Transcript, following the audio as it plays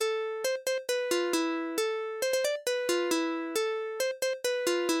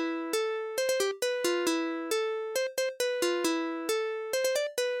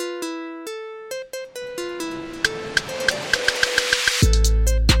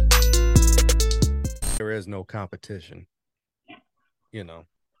there is no competition, you know.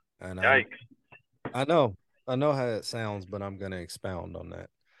 And Yikes. I know I know how it sounds, but I'm gonna expound on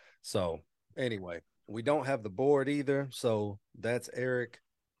that. So anyway, we don't have the board either. So that's Eric.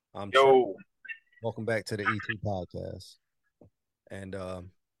 I'm Trey. Yo, Welcome back to the E2 podcast. And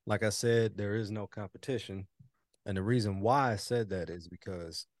like I said, there is no competition. And the reason why I said that is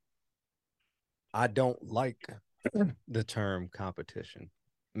because I don't like the term competition,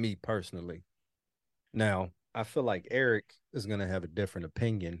 me personally. Now, I feel like Eric is going to have a different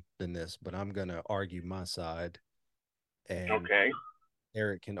opinion than this, but I'm going to argue my side and okay.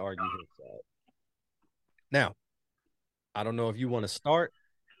 Eric can argue his side. Now, I don't know if you want to start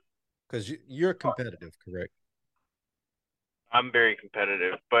because you're competitive, correct? I'm very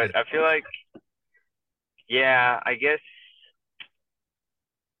competitive, but Yeah. I feel like, yeah, I guess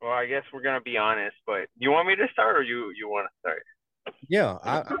we're gonna be honest. But you want me to start, or you want to start? Yeah.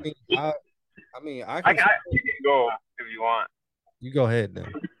 I I can can, start. you can go if you want. You go ahead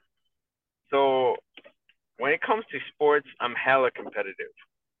then. So when it comes to sports, I'm hella competitive,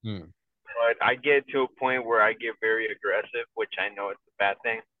 Hmm. but I get to a point where I get very aggressive, which I know it's a bad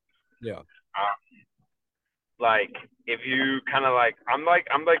thing. Yeah. Um, like if you kind of I'm like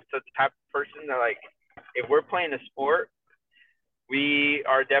the type of person that like if we're playing a sport, we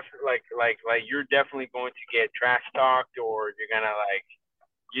are definitely like you're definitely going to get trash talked, or you're gonna like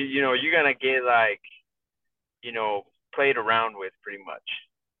you're gonna get like you know played around with pretty much.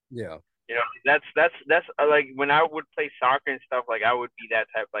 Yeah. That's like when I would play soccer and stuff, like I would be that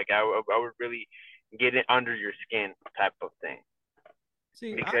type, like I would really get it under your skin type of thing.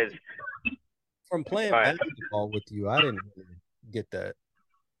 See, Because from playing but basketball with you, I didn't really get that.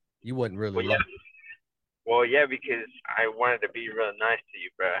 You wasn't really well yeah like well yeah because I wanted to be real nice to you,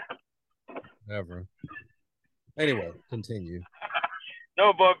 bro. ever. Anyway, continue.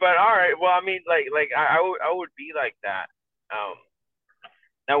 No, but all right. Well, I mean, I would be like that. Um,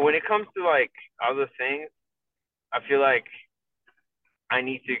 Now when it comes to like other things, I feel like I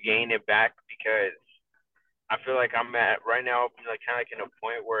need to gain it back because I feel like I'm at right now, like kind of like in a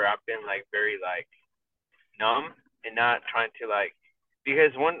point where I've been like very like numb and not trying to like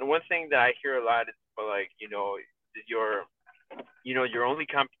because one thing that I hear a lot is like your your only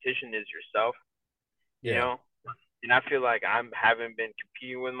competition is yourself, you Yeah. know, and I feel like I haven't been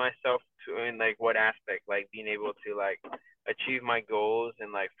competing with myself to in like what aspect, like being able to like achieve my goals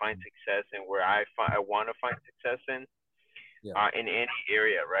and like find success in where I want to find success Yeah. in any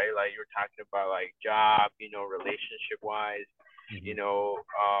area, right? Like you're talking about like job, relationship wise, Hmm. you know,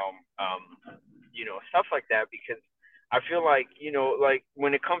 stuff like that. Because I feel like like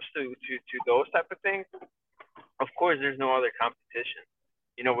when it comes to those type of things, of course, there's no other competition.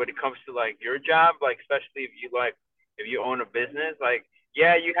 When it comes to like your job, like especially if you own a business, like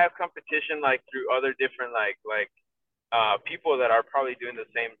yeah, you have competition like through other different people that are probably doing the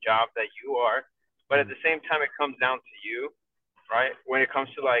same job that you are. But at Hmm. the same time, it comes down to you, right? When it comes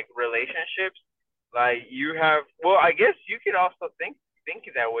to like relationships, like you have, well, I guess you could also think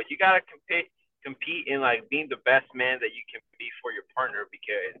of that way. You gotta compete in like being the best man that you can be for your partner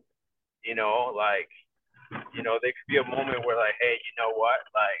because like there could be a moment where like, hey, you know what,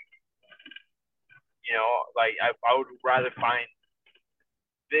 like like I would rather find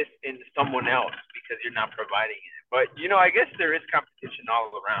this in someone else because you're not providing it. But I guess there is competition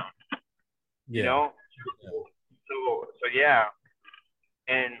all around. You Yeah. know, Yeah. so yeah,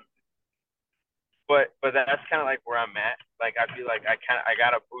 and but that's kind of like where I'm at. Like I feel like I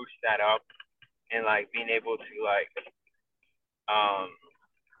gotta boost that up and like being able to um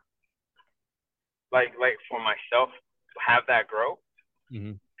like for myself have that grow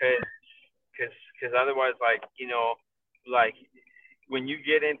Hmm. because otherwise like like when you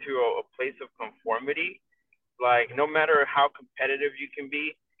get into a place of conformity, like no matter how competitive you can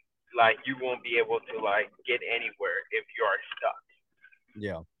be, like you won't be able to like get anywhere if you are stuck.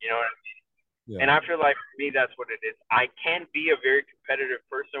 Yeah. You know, Yeah. and I feel like for me that's what it is. I can be a very competitive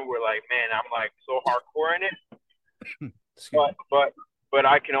person where like man I'm like so hardcore in it, Excuse but me. but but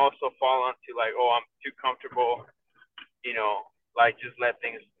I can also fall onto like I'm too comfortable, like just let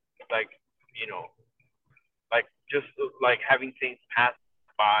things like you know like just like having things pass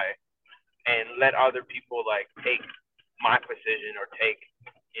by and let other people like take my position or take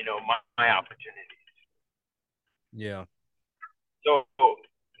my opportunities. Yeah. So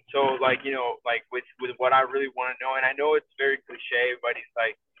like like with what I really want to know, and I know it's very cliche, but it's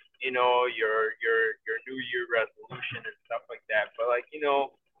like your New Year resolution and stuff like that. But like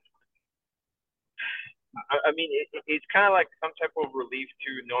I mean it's kind of like some type of relief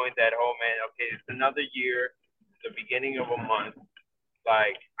to knowing that man, okay, it's another year, the beginning of a month.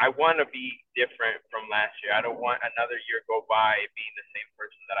 like I want to be different from last year. I don't want another year go by being the same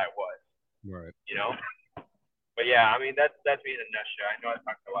person that I was. Right. You know. But yeah, I mean that's me in a nutshell. I know I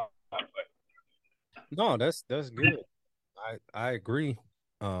talked a lot, but No, that's good. I agree,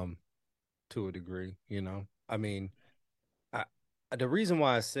 um, to a degree, you know. I mean, I the reason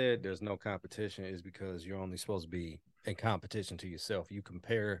why I said there's no competition is because you're only supposed to be in competition to yourself. You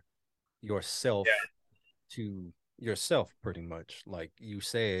compare yourself yeah, to yourself pretty much. Like you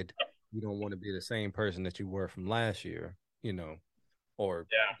said, you don't want to be the same person that you were from last year, you know, or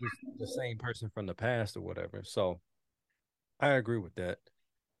yeah. just the same person from the past or whatever. So I agree with that.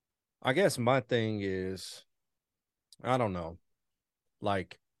 I guess my thing is, I don't know,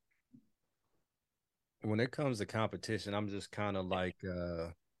 like when it comes to competition, I'm just kind of like,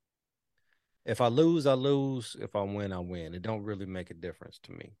 if I lose, I lose. If I win, I win. It don't really make a difference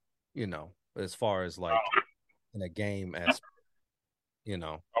to me, you know, as far as like in a game aspect, you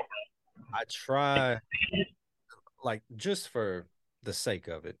know. I try, like, just for the sake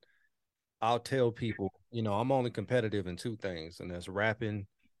of it, I'll tell people, you know, I'm only competitive in two things, and that's rapping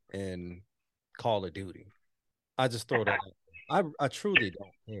and Call of Duty. I just throw that out. I truly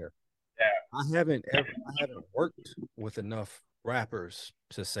don't care. Yeah, I haven't worked with enough rappers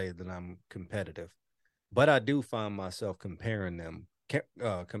to say that I'm competitive, but I do find myself comparing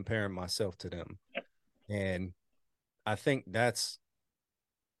myself to them, and I think that's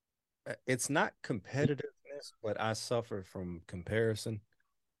it's not competitiveness, but I suffer from comparison.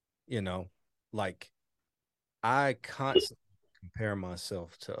 You know, like I constantly compare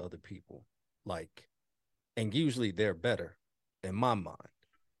myself to other people, like, and usually they're better in my mind.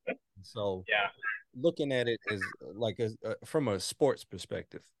 So yeah. looking at it as like from a sports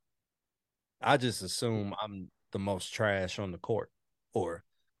perspective, I just assume I'm the most trash on the court or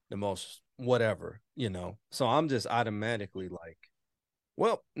the most whatever, you know. So I'm just automatically like,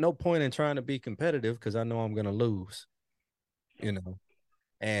 well, no point in trying to be competitive because I know I'm gonna lose, you know.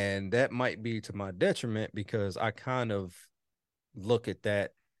 And that might be to my detriment because I kind of look at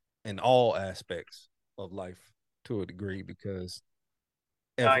that in all aspects of life to a degree because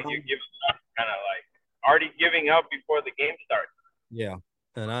if Like you I'm give up, kind of like already giving up before the game starts. yeah,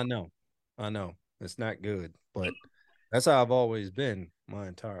 and I know it's not good, but that's how I've always been my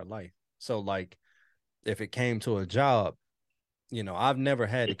entire life. So like if it came to a job, you know, I've never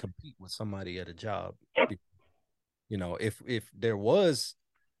had to compete with somebody at a job. You know, if there was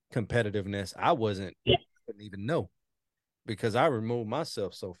competitiveness, couldn't even know because I removed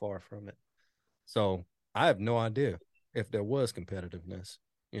myself so far from it. So I have no idea if there was competitiveness,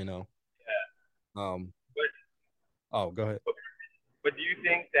 you know. Yeah. Um, But oh, go ahead. but do you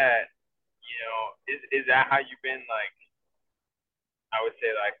think that is that how you've been like? I would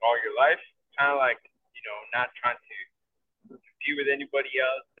say like all your life, kind of like not trying to compete with anybody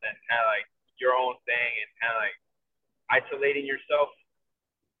else and kind of like your own thing and kind of like isolating yourself.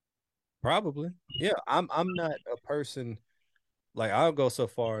 Probably. Yeah, I'm not a person like I'll go so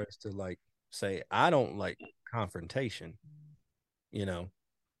far as to like say I don't like confrontation, you know.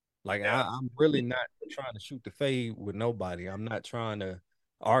 Like Yeah, I'm really not trying to shoot the fade with nobody. I'm not trying to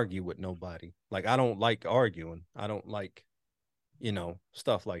argue with nobody. Like I don't like arguing. I don't like, you know,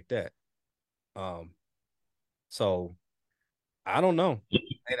 stuff like that. Um, so I don't know.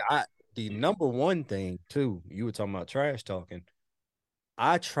 And the number one thing too, you were talking about trash talking.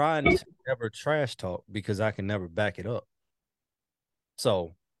 I try to never trash talk because I can never back it up.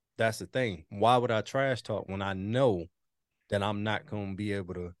 So that's the thing. Why would I trash talk when I know that I'm not going to be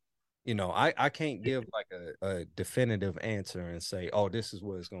able to, you know, I can't give like a definitive answer and say, oh, this is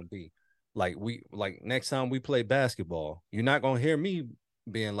what it's going to be. Like next time we play basketball, you're not going to hear me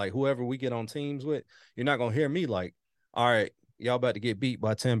being like, whoever we get on teams with, you're not going to hear me like, all right, y'all about to get beat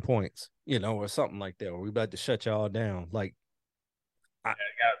by 10 points, you know, or something like that, or we about to shut y'all down. Like, I, yeah,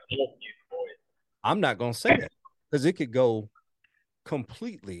 got smoke you boys. I'm not going to say that because it could go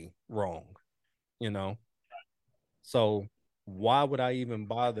completely wrong, you know? So why would I even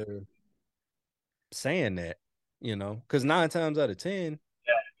bother saying that? You know, because 9 times out of 10,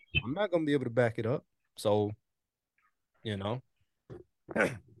 Yeah, I'm not gonna be able to back it up. So, you know,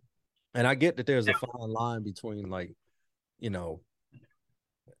 and I get that there's a fine line between like, you know,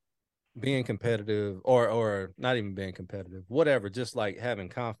 being competitive or not even being competitive, whatever, just like having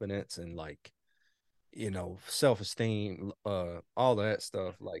confidence and like, you know, self-esteem, all of that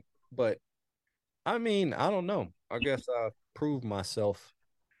stuff. Like, but I mean, I don't know. I guess I proved myself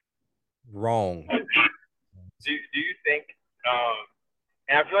wrong. do you think? Um,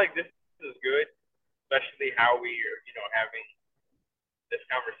 and I feel like this is good, especially how we are having this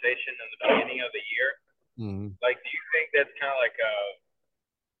conversation in the beginning of the year. Mhm. Like, do you think that's kind of like a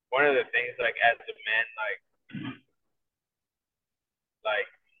one of the things like as a man, like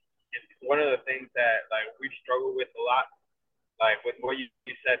it's one of the things that like we struggle with a lot, like with what you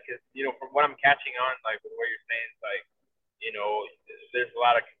said, because from what I'm catching on, like with what you're saying, like you know there's a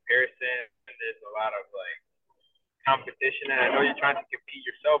lot of comparison and there's a lot of like competition, and I know you're trying to compete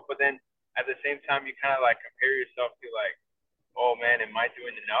yourself, but then at the same time you kind of like compare yourself to like, oh man, am I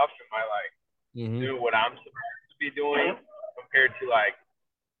doing enough? Am I like doing what I'm supposed to be doing compared to like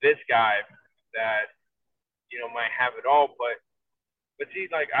this guy that might have it all, but see,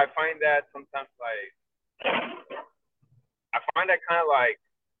 like I find that sometimes like I find that kind of like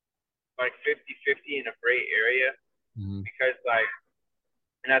 50-50 in a gray area because like,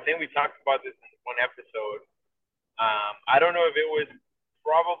 and I think we talked about this in one episode. I don't know if it was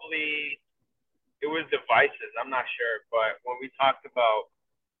probably it was devices. I'm not sure, but when we talked about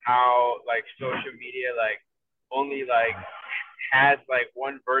how like social media like only like has like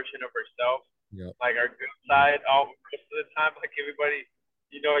one version of herself, like our good side all most of the time. Like everybody,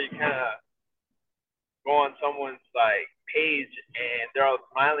 you kind of go on someone's like page and they're all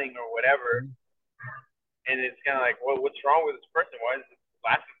smiling or whatever, and it's kind of like, well, what's wrong with this person? Why is it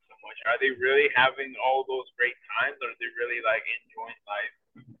laughing so much? Are they really having all those great times, or are they really like enjoying life?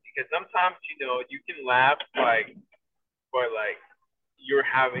 Because sometimes you can laugh like, but like you're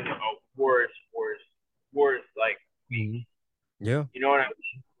having a worse like week. Yeah. You know what I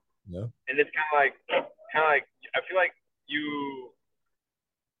mean? Yeah. And it's kind of like I feel like you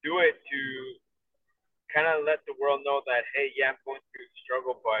do it to kind of let the world know that, hey, yeah, I'm going through the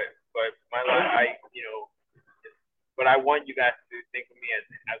struggle, but my life, but I want you guys to think of me as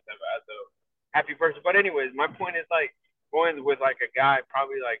a happy person. But anyways, my point is like going with like a guy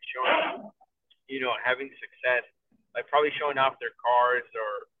probably like showing, having success, like probably showing off their cars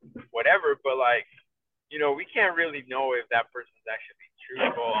or whatever. But like, we can't really know if that person's actually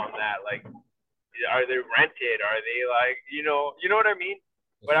truthful on that. Like, are they rented? Are they like, you know what I mean?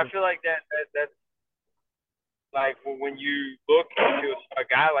 But I feel like that's like when you look into a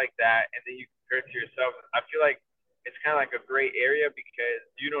guy like that and then you compare it to yourself, I feel like it's kind of like a gray area because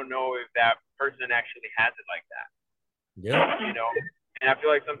you don't know if that person actually has it like that. Yeah. And I feel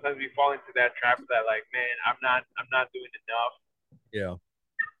like sometimes we fall into that trap that like, man, I'm not doing enough. Yeah.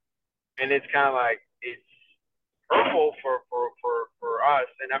 And it's kind of like it's hurtful for us.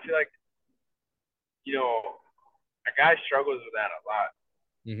 And I feel like a guy struggles with that a lot.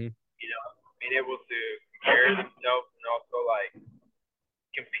 Being able to compare themselves and also like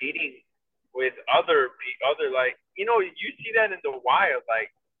competing with other like you see that in the wild,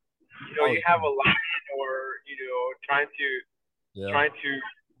 like you have a lion or trying to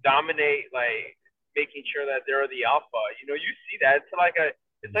dominate, like making sure that they're the alpha. You see that it's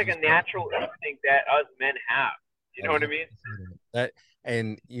like a natural instinct that us men have. You know what I mean? That,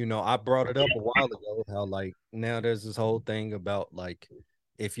 and I brought it up a while ago how like now there's this whole thing about like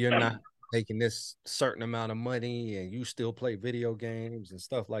if you're not making this certain amount of money and you still play video games and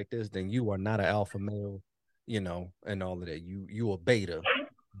stuff like this, then you are not an alpha male, and all of that. You a beta,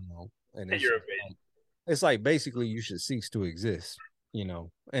 and it's like basically you should cease to exist,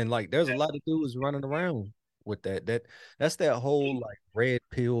 and like there's a lot of dudes running around with that's that whole like red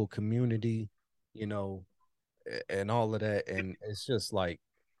pill community, and all of that, and it's just like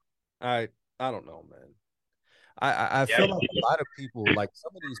I I don't know, man. I feel like a lot of people, like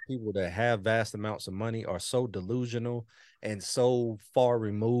some of these people that have vast amounts of money, are so delusional and so far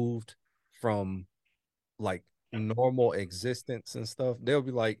removed from like normal existence and stuff. They'll be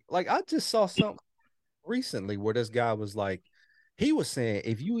like I just saw something recently where this guy was like, he was saying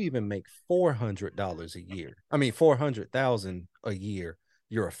if you even make $400 a year, I mean 400,000 a year,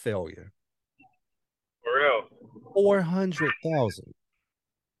 you're a failure. For real. 400,000,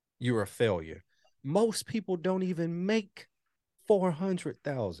 you're a failure. Most people don't even make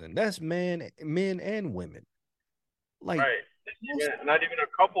 400,000. That's men and women. Like right. Not even a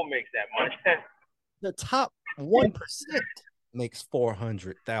couple makes that much. The top 1% makes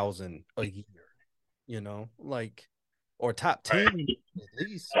 400,000 a year, like, or top 10 right. At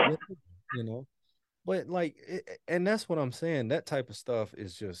least, but like, and that's what I'm saying. That type of stuff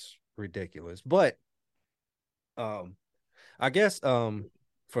is just ridiculous. But, I guess,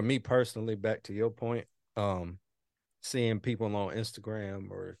 for me personally, back to your point, seeing people on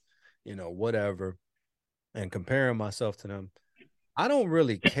Instagram or, whatever, and comparing myself to them, I don't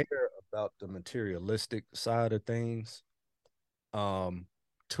really care about the materialistic side of things,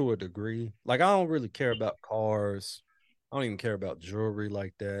 to a degree. Like, I don't really care about cars. I don't even care about jewelry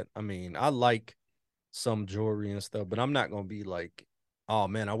like that. I mean, I like some jewelry and stuff, but I'm not gonna be like, oh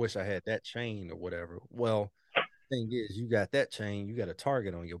man, I wish I had that chain or whatever. Well, thing is, you got that chain, you got a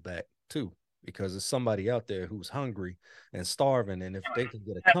target on your back too, because there's somebody out there who's hungry and starving, and if they can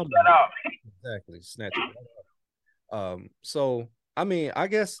get a Snap come that at, up. exactly, snatch it right up. So I mean, I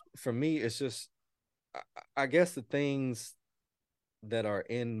guess for me, it's just, I guess the things that are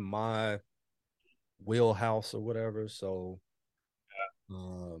in my wheelhouse or whatever. So,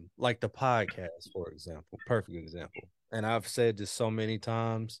 like the podcast, for example, perfect example. And I've said this so many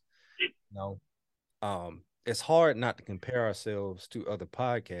times, you know, it's hard not to compare ourselves to other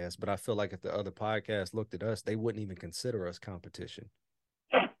podcasts, but I feel like if the other podcasts looked at us, they wouldn't even consider us competition.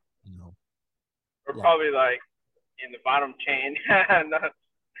 You know, We're like probably like in the bottom chain.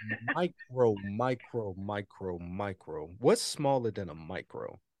 micro. What's smaller than a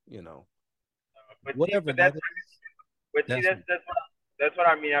micro? You know, But see, whatever but that that's is. That's that's what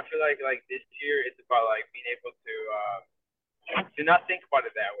I mean. I feel like this year it's about like being able to not think about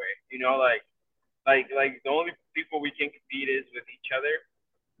it that way. You know, like the only people we can compete is with each other,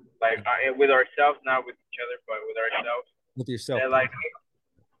 like with ourselves, not with each other, but with ourselves. with yourself. And like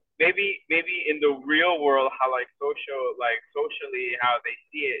maybe in the real world, how like socially how they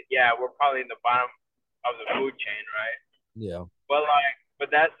see it, yeah, we're probably in the bottom of the food chain, right? Yeah. But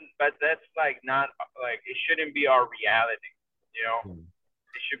that's like not like it shouldn't be our reality, you know. Mm.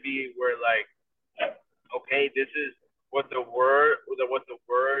 It should be where like okay, this is what the word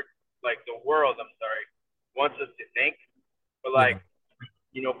like the world, I'm sorry, wants us to think. But Yeah. like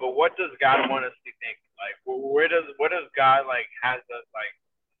but what does God want us to think? Like what does God like has us like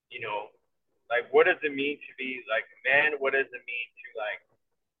you know like what does it mean to be like a man? What does it mean to like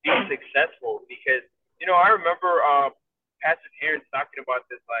be successful? Because I remember Pastor Terrence talking about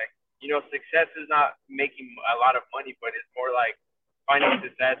this like success is not making a lot of money, but it's more like finding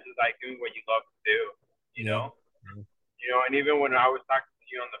success is like doing what you love to do. You Yeah. know, and even when I was talking to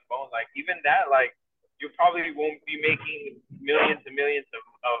you on the phone, like even that, like you probably won't be making millions and millions of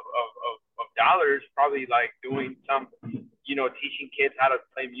dollars, probably like doing some, teaching kids how to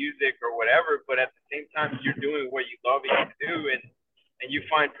play music or whatever. But at the same time, you're doing what you love to do, and you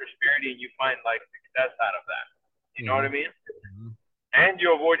find prosperity and you find like success out of that. You know what Mm-hmm. I mean? Mm-hmm. And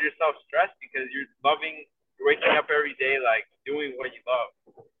you avoid yourself stress because you're loving, waking up every day, like doing what you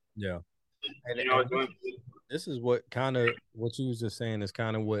love. Yeah. And You know, and doing. this is what kind of what you was just saying is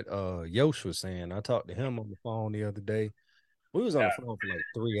kind of what Yosh was saying. I talked to him on the phone the other day. We was on the Yeah. phone for like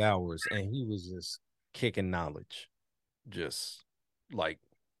 3 hours and he was just kicking knowledge. Just like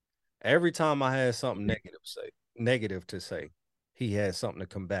every time I had something negative to say, he had something to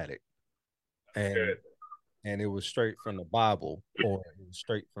combat it. And Good. and it was straight from the Bible or it was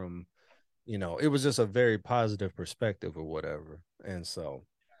straight from, it was just a very positive perspective or whatever. And so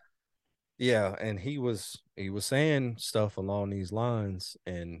yeah, and he was saying stuff along these lines,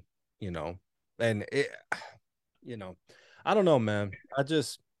 and you know, and it, you know, I don't know, man. I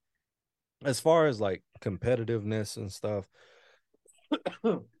just, as far as like competitiveness and stuff,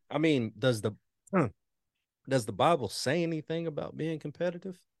 I mean, does the Bible say anything about being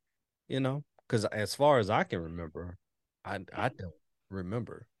competitive? Because as far as I can remember, I don't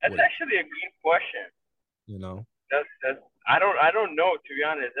remember That's what it, actually a good question. you know. That's I don't know, to be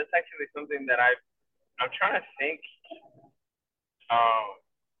honest. That's actually something that I'm trying to think.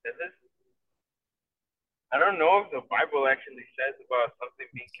 Does this I don't know if the Bible actually says about something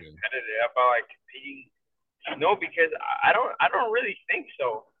being Let's see. competitive, about like competing. No, because I don't really think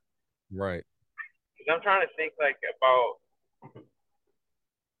so. Right. Because I'm trying to think like about.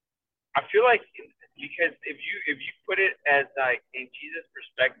 I feel like because if you put it as like in Jesus'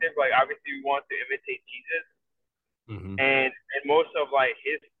 perspective, like obviously we want to imitate Jesus, Mm-hmm. and most of like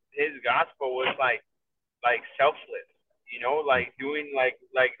his gospel was like selfless, like doing like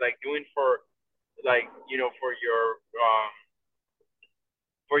doing for like for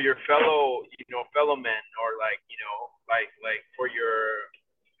your fellow men, or like for your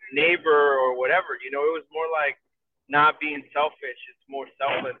neighbor or whatever. It was more like not being selfish. It's more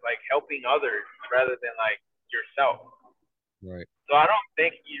selfless, like helping others rather than like yourself. Right. So I don't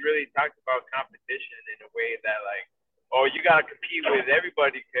think he really talked about competition in a way that like, oh, you gotta compete with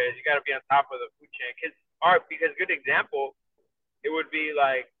everybody because you gotta be on top of the food chain. Because good example, it would be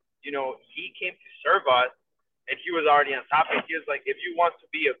like, he came to serve us, and he was already on top. And he was like, if you want to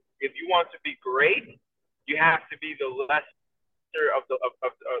be great, you have to be the lesser of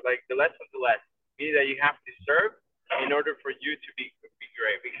like the less of the less. Meaning that you have to serve in order for you to be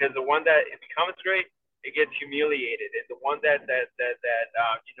great. Because the one that it becomes great, it gets humiliated, and the one that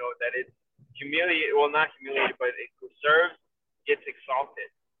is humiliated, well, not humiliated, but it serves, gets exalted.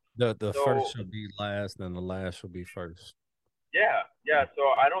 The first So shall be last, and the last shall be first. yeah, yeah. So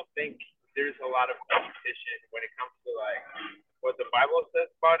I don't think there's a lot of competition when it comes to like what the Bible says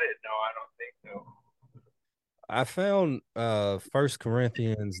about it. No, I don't think so. I found First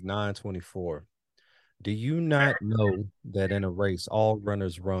Corinthians 9:24. Do you not know that in a race all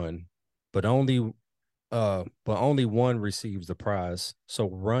runners run, but only one receives the prize? So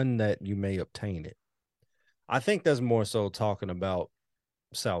run that you may obtain it. I think that's more so talking about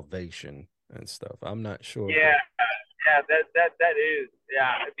salvation and stuff. I'm not sure if Yeah, that. yeah, that is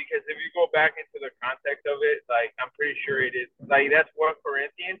yeah. Because if you go back into the context of it, like I'm pretty sure it is like that's 1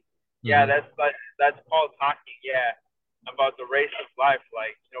 Corinthians. Yeah, Mhm. that's Paul talking. Yeah, about the race of life,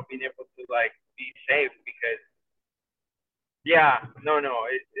 like being able to like be saved. Because yeah, no,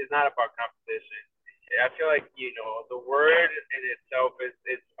 it's not about competition. I feel like the word in itself is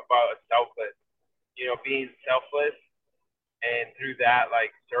it's about selfless. Being selfless, and through that,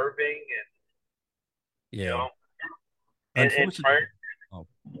 like serving, and you Yeah. know, and Unfortunately, prior. oh,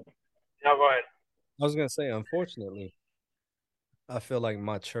 No, go ahead. I was gonna say, unfortunately, I feel like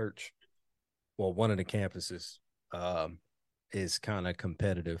my church, well, one of the campuses, um, is kind of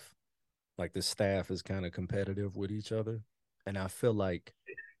competitive. Like the staff is kind of competitive with each other, and I feel like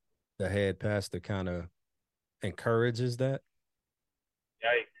the head pastor kind of encourages that.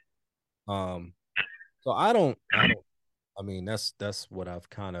 Yikes. Um, so I don't. I mean, that's what I've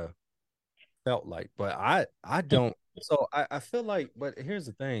kind of felt like, but I don't. So I feel like, but here's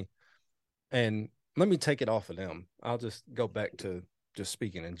the thing, and let me take it off of them. I'll just go back to just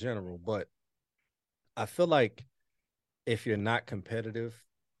speaking in general, but I feel like if you're not competitive,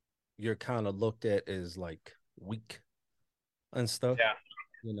 you're kind of looked at as like weak and stuff. Yeah.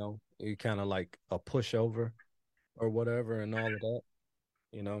 You kind of like a pushover or whatever and all of that.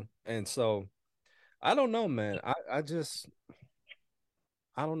 And so I don't know, man. I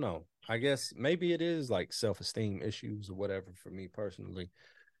don't know. I guess maybe it is like self-esteem issues or whatever for me personally.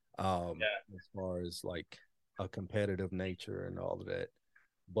 Yeah. As far as like a competitive nature and all of that.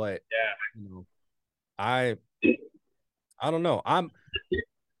 But Yeah. you know, I I don't know. I'm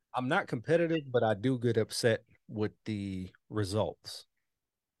not competitive, but I do get upset with the results,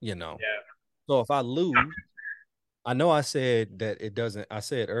 you know. Yeah. So if I lose, I know I said that it doesn't, I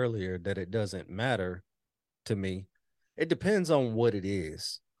said earlier that it doesn't matter to me. It depends on what it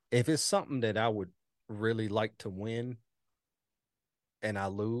is. If it's something that I would really like to win and I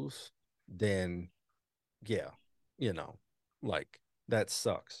lose, then yeah, you know, like that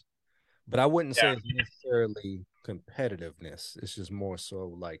sucks. But I wouldn't say Yeah. it's necessarily competitiveness. It's just more so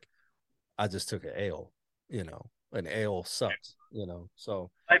like I just took an L, an L sucks.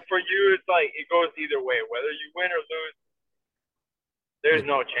 So Like for you, it's like it goes either way. Whether you win or lose, yeah, there's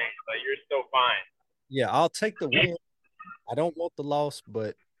no change. Like you're still fine. yeah, I'll take the win. I don't want the loss,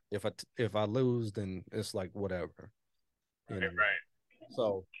 but if I lose, then it's like whatever, you Right. know. Right.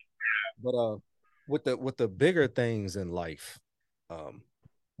 So, but with the bigger things in life, um,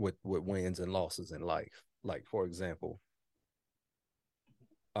 with wins and losses in life, like for example,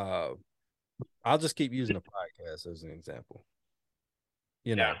 uh, I'll just keep using the podcast as an example.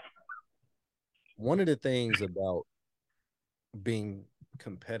 You Yeah. know, one of the things about being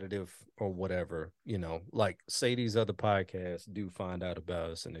competitive or whatever, like say these other podcasts do find out about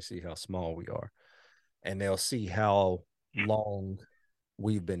us and they see how small we are and they'll see how long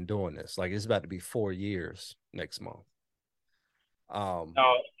we've been doing this. Like it's about to be 4 years next month. Um,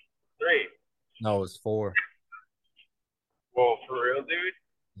 No, 3. no, it's four. Well, for real, dude.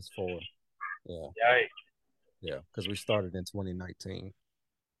 It's four. Yeah, Yikes. yeah, because we started in 2019.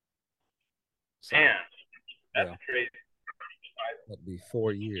 So Man, that's yeah, crazy. that'd be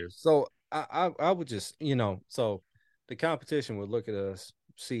 4 years. So I would just so the competition would look at us,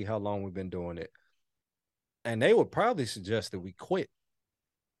 see how long we've been doing it, and they would probably suggest that we quit,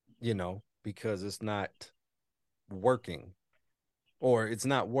 because it's not working or it's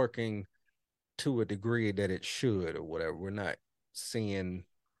not working to a degree that it should or whatever. We're not seeing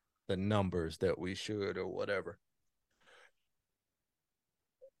the numbers that we should or whatever.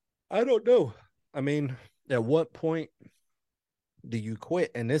 I don't know. I mean, at what point do you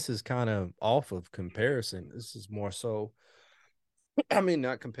quit? And this is kind of off of comparison. This is more so, I mean,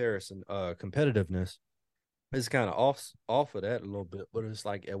 not comparison, competitiveness. It's kind of off of that a little bit, but it's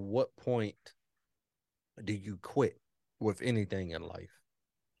like at what point do you quit with anything in life?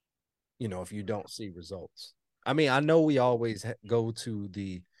 If you don't see results. I mean, I know we always go to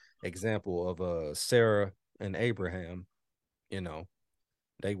the example of Sarah and Abraham, you know,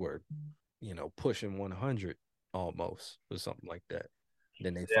 they were, pushing 100 almost or something like that.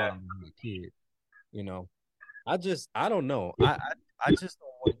 Then they Yeah. finally had a kid, you know. I don't know. I just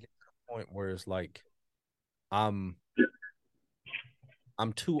don't want to get to the point where it's like I'm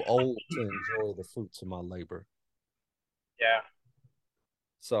I'm too old to enjoy the fruits of my labor. Yeah.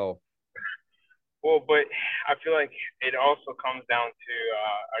 So Well, but I feel like it also comes down to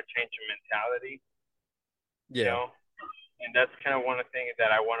a change of mentality, you yeah. know, and that's kind of one of the things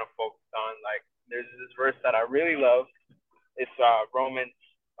that I want to focus on. Like, there's this verse that I really love. It's Romans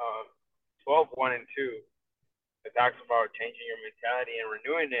 12:1 and 2. It talks about changing your mentality and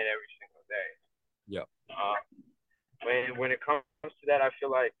renewing it every single day. Yeah. Uh, when it comes to that, I feel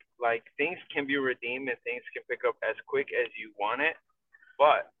like things can be redeemed and things can pick up as quick as you want it,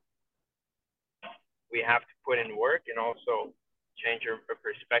 but we have to put in work and also change your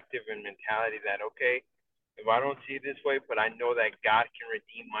perspective and mentality that okay, if I don't see it this way, but I know that God can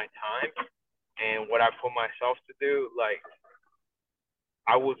redeem my time and what I put myself to do, like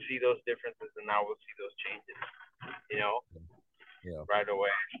I will see those differences and I will see those changes, you know, Yeah. right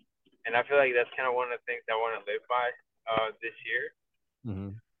away. And I feel like that's kind of one of the things I want to live by this year,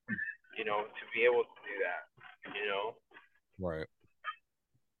 Mm-hmm. you know, to be able to do that, you know. Right.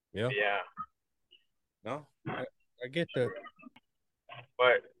 Yeah. Yeah. No, I get that.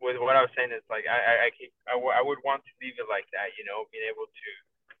 But with what I was saying is like I would want to leave it like that, you know, being able to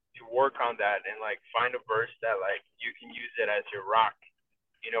work on that and like find a verse that like you can use it as your rock,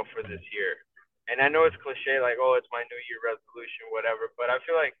 you know, for this year. And I know it's cliche, like oh, it's my New Year resolution, whatever. But I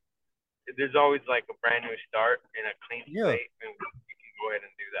feel like there's always like a brand new start and a clean Yeah. slate, and we can go ahead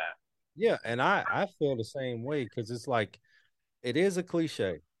and do that. Yeah. And I feel the same way because it's like it is a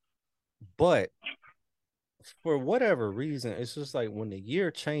cliche, but for whatever reason, it's just like when the year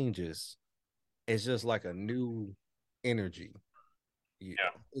changes, it's just like a new energy. Yeah.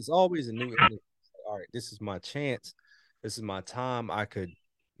 It's always a new energy. All right, this is my chance. This is my time. I could,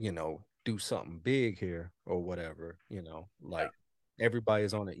 do something big here or whatever, like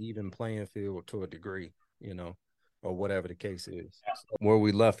everybody's on an even playing field to a degree, or whatever the case is. So where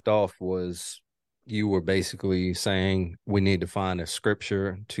we left off was you were basically saying we need to find a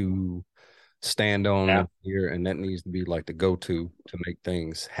scripture to stand Yeah. on here, and that needs to be like the go-to to make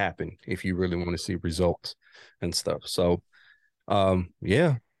things happen if you really want to see results and stuff. So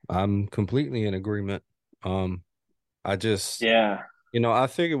yeah, I'm completely in agreement. Um, I just, Yeah. I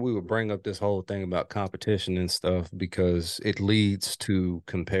figured we would bring up this whole thing about competition and stuff because it leads to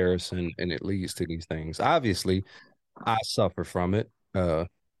comparison and it leads to these things. Obviously, I suffer from it to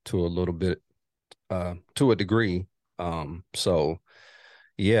a little bit to a degree. So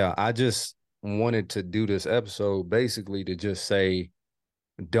yeah, I just wanted to do this episode basically to just say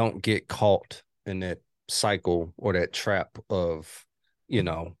don't get caught in that cycle or that trap of, you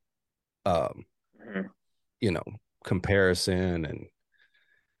know, um, Mm-hmm. you know, comparison and,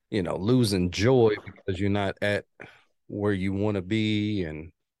 losing joy because you're not at where you want to be and,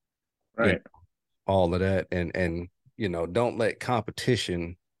 you know, Right. all of that. And, don't let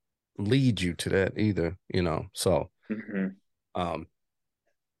competition lead you to that either. So, Mm-hmm. um,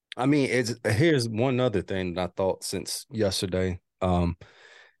 I mean, here's one other thing that I thought since yesterday.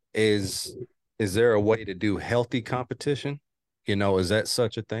 Is is there a way to do healthy competition? Is that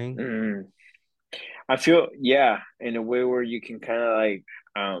such a thing? Mm-hmm. I feel yeah, in a way where you can kind of like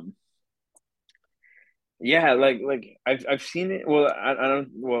yeah, like I've seen it. Well, I don't.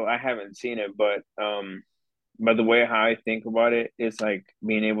 Well, I haven't seen it, but by the way how I think about it, it's like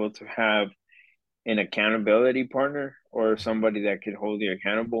being able to have an accountability partner or somebody that could hold you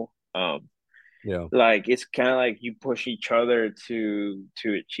accountable. Yeah. Like it's kind of like you push each other to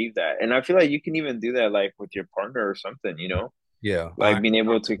achieve that, and I feel like you can even do that like with your partner or something. You know, Yeah. like being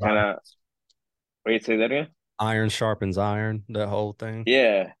able to kind of wait, say that again. Iron sharpens iron, that whole thing.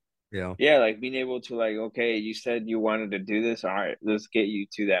 Yeah, Yeah. yeah, like being able to like, okay, you said you wanted to do this. All right, let's get you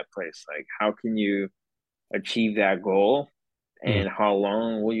to that place. Like, how can you achieve that goal Mm, and how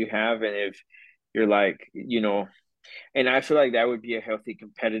long will you have? And if you're like, and I feel like that would be a healthy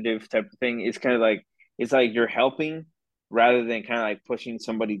competitive type of thing. It's kind of like, it's like you're helping rather than kind of like pushing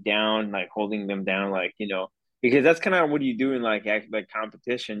somebody down, like holding them down, like, because that's kind of what you do in like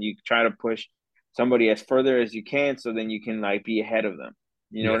competition. You try to push somebody as further as you can so then you can like be ahead of them.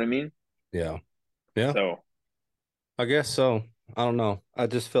 You know yeah. what I mean? Yeah. Yeah. So, I guess so. I don't know. I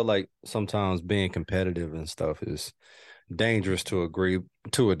just feel like sometimes being competitive and stuff is dangerous to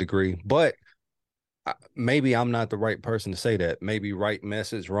a degree, but maybe I'm not the right person to say that. Maybe right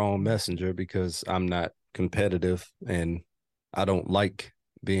message, wrong messenger because I'm not competitive and I don't like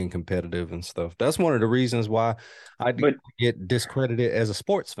being competitive and stuff. That's one of the reasons why I but get discredited as a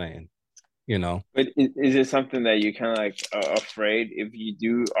sports fan, you know. But is it something that you kind of like afraid if you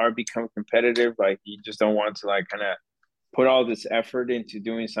do are become competitive, like you just don't want to like kind of put all this effort into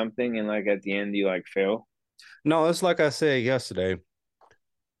doing something and like at the end you like fail? No, it's like I said yesterday.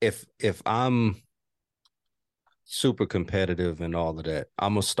 if I'm super competitive and all of that,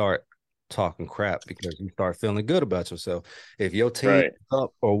 I'm gonna start talking crap because you start feeling good about yourself. If your team Right.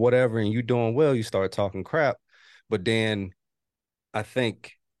 up or whatever and you doing well, you start talking crap. But then I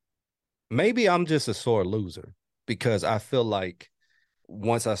think maybe I'm just a sore loser because I feel like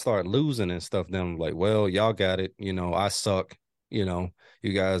once I start losing and stuff, then I'm like, well, y'all got it. I suck. You know,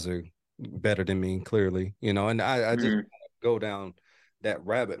 you guys are better than me, clearly. And I just Mm, go down that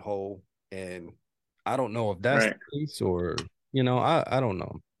rabbit hole. And I don't know if that's the right. case or, I don't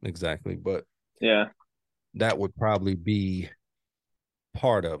know exactly, but Yeah. that would probably be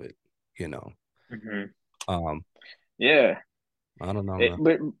part of it, you know. Hmm. Um, Yeah. I don't know, It,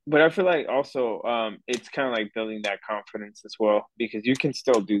 man. but I feel like also it's kind of like building that confidence as well because you can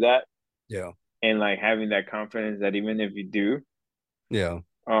still do that Yeah. and like having that confidence that even if you do, Yeah.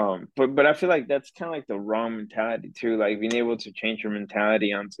 but I feel like that's kind of like the wrong mentality too, like being able to change your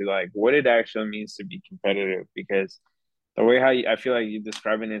mentality onto like what it actually means to be competitive because the way I feel like you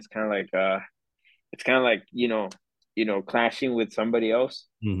describing it is kind of like it's kind of like clashing with somebody else,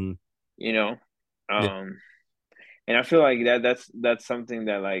 Hmm. you know, Yeah. um and I feel like that's something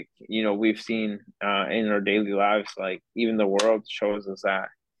that like we've seen in our daily lives, like even the world shows us that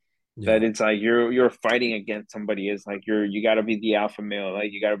Yeah. it's like you're fighting against somebody. It's like you got to be the alpha male,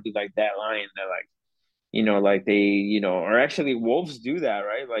 like you got to be like that lion that like like they or actually wolves do that,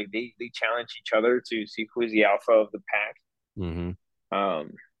 right? Like they challenge each other to see who's the alpha of the pack. Hmm.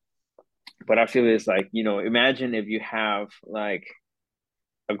 um but I feel it's like imagine if you have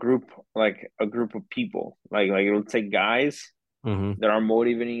a group a group of people like let's say guys Hmm. that are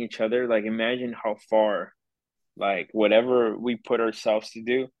motivating each other. Like imagine how far like whatever we put ourselves to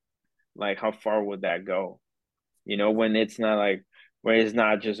do, like how far would that go? When it's not like when it's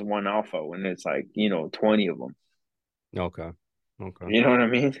not just one alpha, when it's like 20 of them. Okay. Okay. You know what I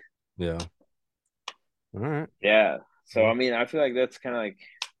mean? Yeah. All right. Yeah. So I Well, mean, I feel like that's kind of like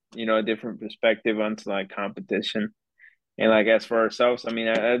a different perspective onto like competition. And like as for ourselves, I mean,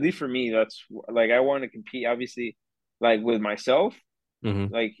 at least for me, that's like I want to compete, obviously, like with myself, hmm.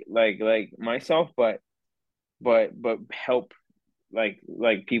 like myself, but help like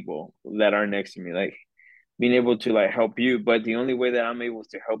people that are next to me, like being able to like help you. But the only way that I'm able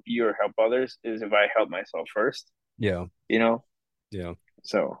to help you or help others is if I help myself first. Yeah. You know. Yeah.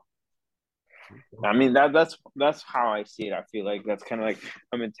 So I mean that's how I see it. I feel like that's kind of like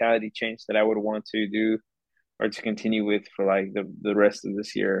a mentality change that I would want to do or to continue with for like the rest of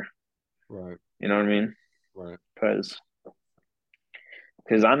this year. Right. You know what I mean? Right. Because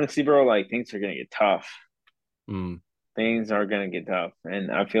honestly, bro, like things are gonna get tough. Mm. Things are gonna get tough,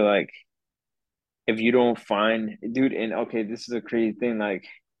 and I feel like if you don't find, dude, and okay, this is a crazy thing. Like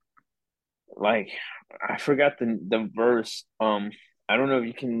I forgot the verse. I don't know if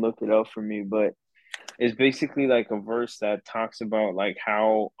you can look it up for me, but it's basically like a verse that talks about like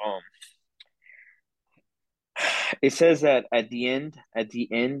how it says that at the end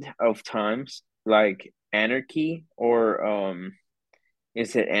of times, like anarchy or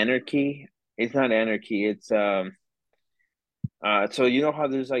is it anarchy? It's not anarchy. It's so you know how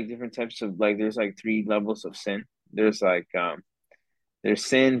there's like different types of like there's like three levels of sin. There's like there's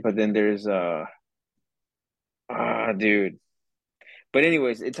sin, but then there's dude. But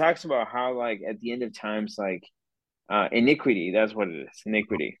anyways, it talks about how like at the end of times like iniquity, that's what it is,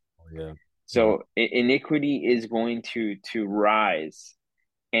 iniquity. Oh, yeah. Yeah. So iniquity is going to rise,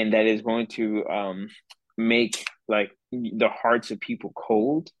 and that is going to make like the hearts of people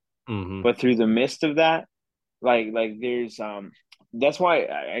cold. Hmm. But through the midst of that, like there's that's why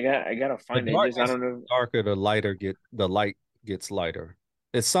I gotta The find it. Just I darkness don't know. darker, the light gets lighter.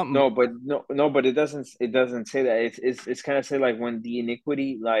 It's something. No, but it doesn't say that. It's kind of say like when the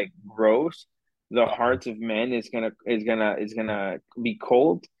iniquity like grows, the Oh, hearts of men is gonna be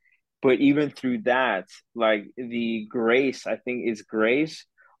cold. But even through that, like the grace, I think is grace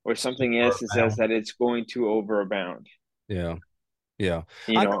or something super else. It says abound. that it's going to overabound. Yeah. Yeah.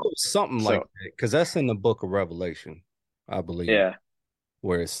 You I know know, it's something like so that because that's in the book of Revelation, I believe, yeah.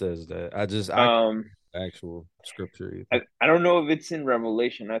 where it says that. I can't Um, actual scripture either. I don't know if it's in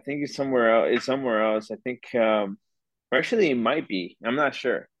Revelation. I think it's somewhere else. It's somewhere else. I think or actually it might be. I'm not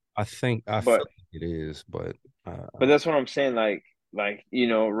sure. I But feel like it is, but but that's what I'm saying. Like right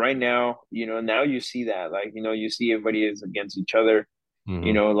now, now you see that. Like you see everybody is against each other. hmm.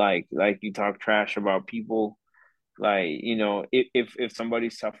 Like you talk trash about people. Like if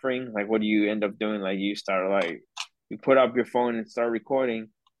somebody's suffering, like what do you end up doing? Like you start like you put up your phone and start recording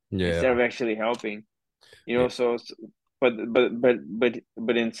Yeah. instead of actually helping. Yeah. So but in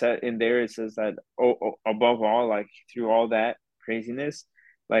there it says that above all, like through all that craziness,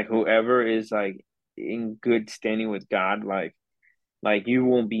 like whoever is like in good standing with God, like you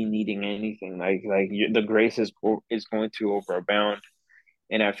won't be needing anything. The grace is going to overabound,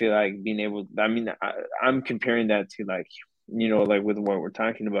 and I feel like being able. I mean, I'm comparing that to like like with what we're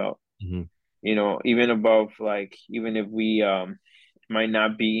talking about. Hmm. Even above like even if we might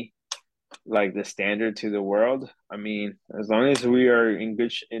not be like the standard to the world. I mean, as long as we are in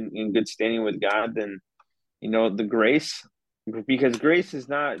good standing with God, then the grace, because grace is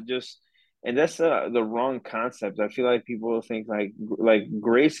not just, and that's the wrong concept. I feel like people think like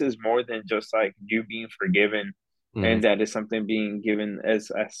grace is more than just like you being forgiven, Hmm. and that is something being given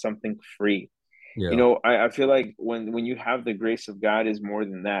as something free. Yeah. I feel like when you have the grace of God is more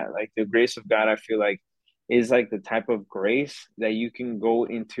than that. Like the grace of God, I feel like is like the type of grace that you can go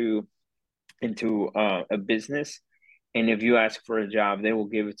into a business, and if you ask for a job they will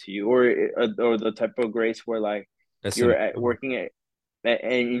give it to you, or the type of grace where like That's you're in. working and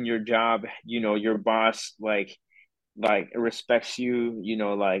in your job, your boss like respects you,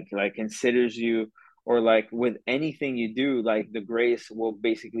 like considers you, or like with anything you do, like the grace will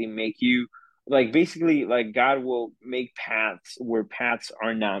basically make you like basically like God will make paths where paths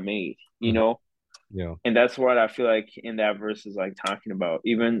are not made, Mhm. Yeah. and that's what I feel like in that verse is like talking about.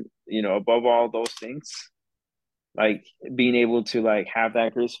 Even above all those things, like being able to like have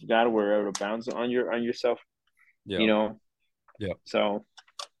that grace of God where it abounds on yourself, you Yeah. know. Yeah. So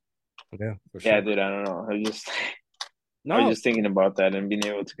Yeah. For yeah, sure. dude, I don't know. I was No, just thinking about that and being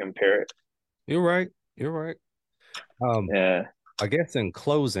able to compare it. you're right. You're right. Um, Yeah. I guess in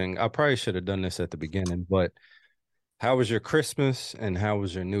closing, I probably should have done this at the beginning, but how was your Christmas and how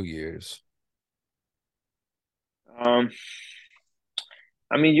was your New Year's? Um.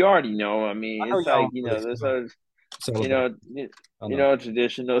 I mean, you already know. I I mean, know it's y'all like don't really there's a you celebrate. know I know.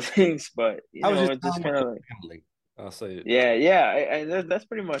 traditional things, but I was just it's just time with kind the of like family. I'll say it. yeah. And that's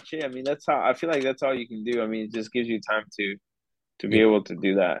pretty much it. I mean, that's how I feel like that's all you can do. I mean, it just gives you time to Yeah. be able to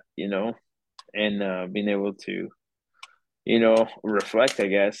do that, and being able to reflect, I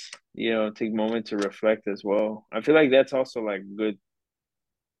guess, take a moment to reflect as well. I feel like that's also like a good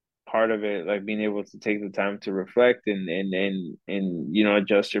part of it, like being able to take the time to reflect and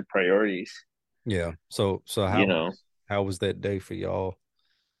adjust your priorities, Yeah. So you know. how was that day for y'all?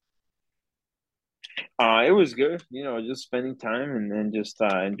 It was good, just spending time and then just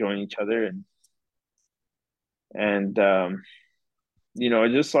enjoying each other and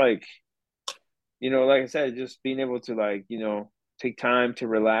just like I said, just being able to like, take time to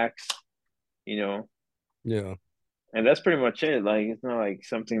relax, you know, Yeah. and that's pretty much it. Like it's not like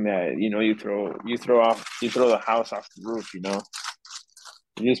something that you throw the house off the roof. It's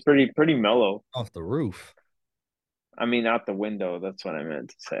just pretty mellow. Off the roof. I mean, out the window. That's what I meant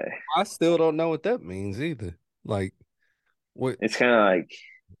to say. I still don't know what that means either. Like what? It's kind of like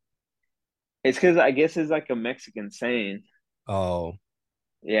it's because I guess it's like a Mexican saying. Oh,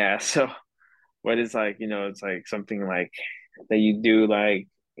 Yeah. So what is like it's like something like that you do like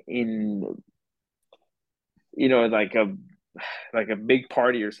in like a big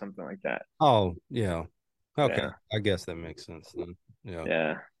party or something like that. oh, yeah. Okay, Yeah. I guess that makes sense then. Yeah.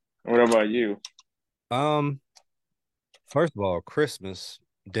 Yeah. What about you? Um, First of all, Christmas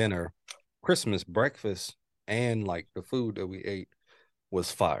dinner, Christmas breakfast, and like the food that we ate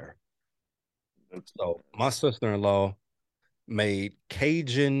was fire. So my sister-in-law made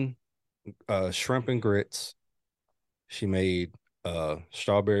Cajun shrimp and grits. She made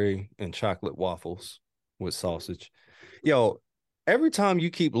strawberry and chocolate waffles with sausage. Yo, every time you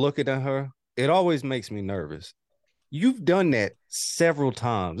keep looking at her, it always makes me nervous. You've done that several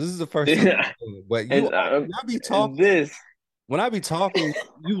times. This is the first time, Yeah. but And when I be and talking, this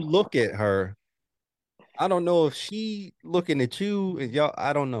you look at her. I don't know if she looking at you and y'all.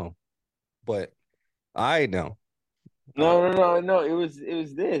 I don't know, but I know. Uh, no. It was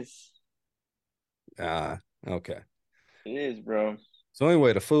this. uh okay. It is, bro. So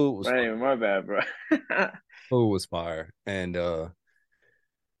anyway, the food was Right, my bad, bro. fire, and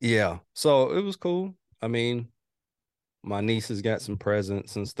yeah, so it was cool. I mean, my nieces got some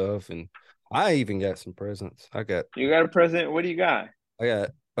presents and stuff, and I even got some presents. You got a present? What do you got? I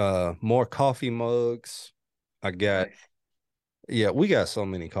got more coffee mugs. I got Nice. Yeah, we got so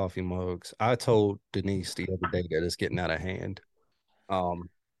many coffee mugs. I told Denise the other day that it's getting out of hand. Um,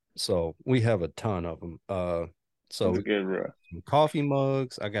 so we have a ton of them. So That's we good, bro. some coffee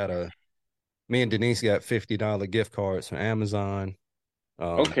mugs. Me and Denise got $50 gift cards from Amazon.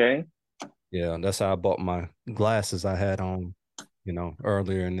 Um, Okay. yeah, that's how I bought my glasses I had on,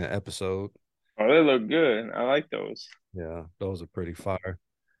 earlier in the episode. Oh, they look good. I like those. Yeah, those are pretty fire.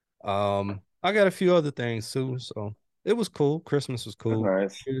 I got a few other things too. So It was cool. Christmas was That's cool.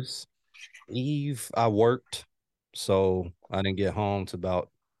 nice. Year's Eve, I worked, so I didn't get home to about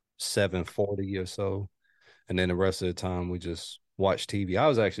 7:40 or so. And then the rest of the time we just watched TV. I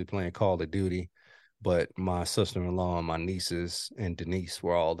was actually playing Call of Duty, but my sister-in-law and my nieces and Denise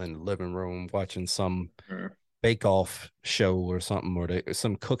were all in the living room watching some Mm. bake-off show or something, or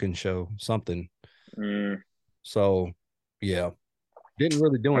some cooking show, something. Mm. So yeah, didn't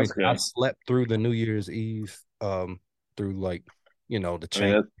really do That's anything. I good. slept through the New Year's Eve, through like, the I mean,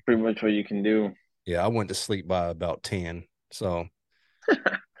 change. that's pretty much what you can do. Yeah, I went to sleep by about 10. So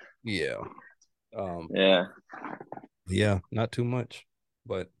yeah. Um, Yeah, yeah, not too much.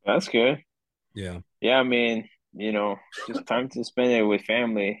 But that's good. yeah. Yeah, I mean, just time to spend it with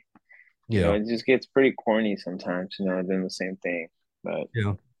family. Yeah. It just gets pretty corny sometimes, doing the same thing. But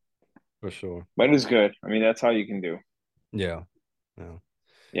Yeah, for sure. but it's good. I mean, that's all you can do. Yeah. Yeah.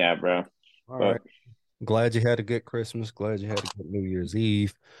 Yeah, bro. All But right. Glad you had a good Christmas. Glad you had a good New Year's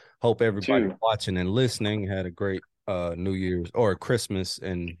Eve. Hope everybody too. watching and listening had a great New Year's or Christmas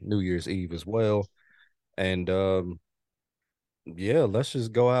and New Year's Eve as well. And yeah, let's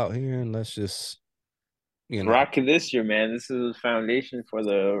just go out here and let's just, you know, Rock it this year, man. This is the foundation for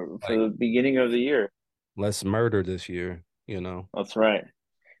the like beginning of the year. let's murder this year, you know. That's right.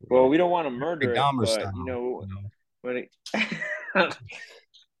 Yeah. Well, we don't want to Hey, murder it, Dahmer but style, you know. when it,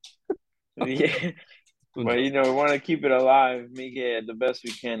 yeah, but we want to keep it alive, make it the best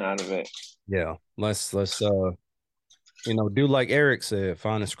we can out of it. Yeah. Let's do like Eric said,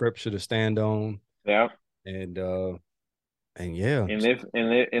 find a scripture to stand on Yeah, and yeah, and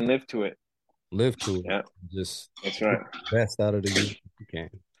live to it. live to it. Yeah, Just that's get right. the best out of the year you can.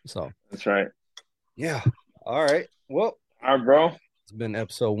 So That's right. yeah. All right. Well, All right, bro. it's been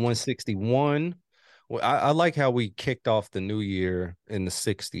episode 161. Well, I like how we kicked off the new year in the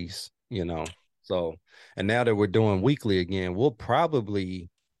 60s, you know. So, and now that we're doing weekly again, we'll probably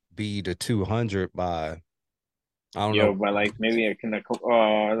be to 200 by, I don't know, Yo, by like maybe I can,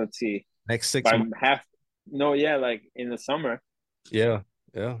 let's see, next six by months. half. No, yeah, like in the summer. Yeah.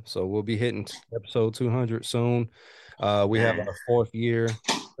 Yeah. So we'll be hitting episode 200 soon. We have Man, our 4th year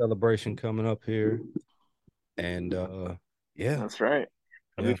celebration coming up here. And yeah. that's right.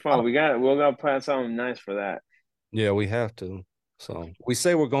 It'll Yeah. be fun. We're gonna plan something nice for that. Yeah, we have to. So we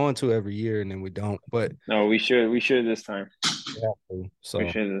say we're going to every year and then we don't, but No, we should this time. we have to. We So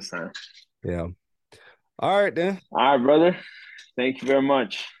should this time. yeah. All right then. All right, brother. Thank you very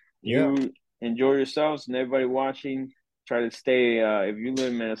much. Yeah. You enjoy yourselves, and everybody watching, try to stay. If you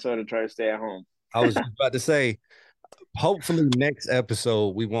live in Minnesota, try to stay at home. I was about to say, hopefully next episode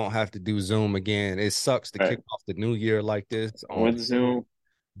we won't have to do Zoom again. It sucks to Right. kick off the new year like this on With Zoom,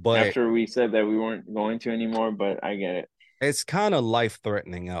 but after we said that we weren't going to anymore, but I get it. it's kind of life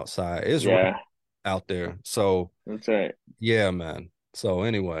threatening outside. It's rough Yeah, out there. So that's right. yeah, man. So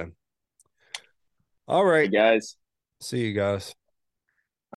anyway. All Hey right. guys. See you guys.